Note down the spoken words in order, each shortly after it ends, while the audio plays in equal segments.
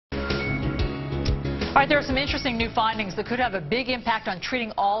All right, there are some interesting new findings that could have a big impact on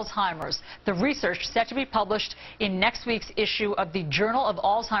treating Alzheimer's. The research, set to be published in next week's issue of the Journal of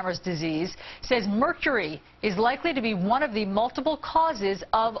Alzheimer's Disease, says mercury is likely to be one of the multiple causes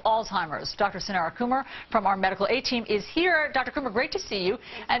of Alzheimer's. Dr. Sanara Kumar from our Medical A team is here. Dr. Kumar, great to see you.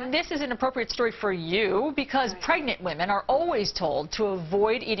 And this is an appropriate story for you because pregnant women are always told to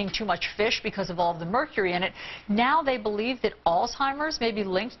avoid eating too much fish because of all of the mercury in it. Now they believe that Alzheimer's may be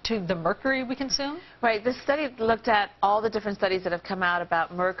linked to the mercury we consume? Right. This study looked at all the different studies that have come out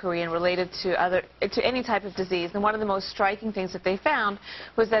about mercury and related to any type of disease. And one of the most striking things that they found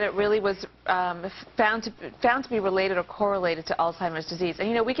was that it really was found to be related or correlated to Alzheimer's disease. And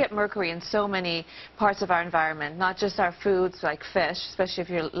you know, we get mercury in so many parts of our environment, not just our foods like fish, especially if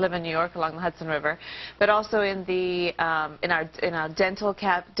you live in New York along the Hudson River, but also in our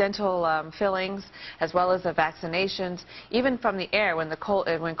dental fillings, as well as the vaccinations. Even from the air, when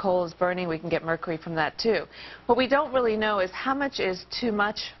coal is burning, we can get mercury from that too. What we don't really know is how much is too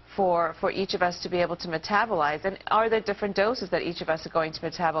much for each of us to be able to metabolize, and are there different doses that each of us are going to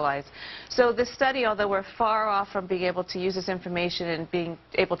metabolize. So this study, although we're far off from being able to use this information and being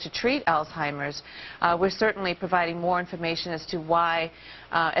able to treat Alzheimer's, we're certainly providing more information as to why,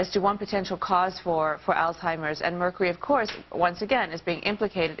 as to one potential cause for Alzheimer's, and mercury, of course, once again, is being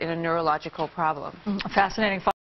implicated in a neurological problem. Fascinating.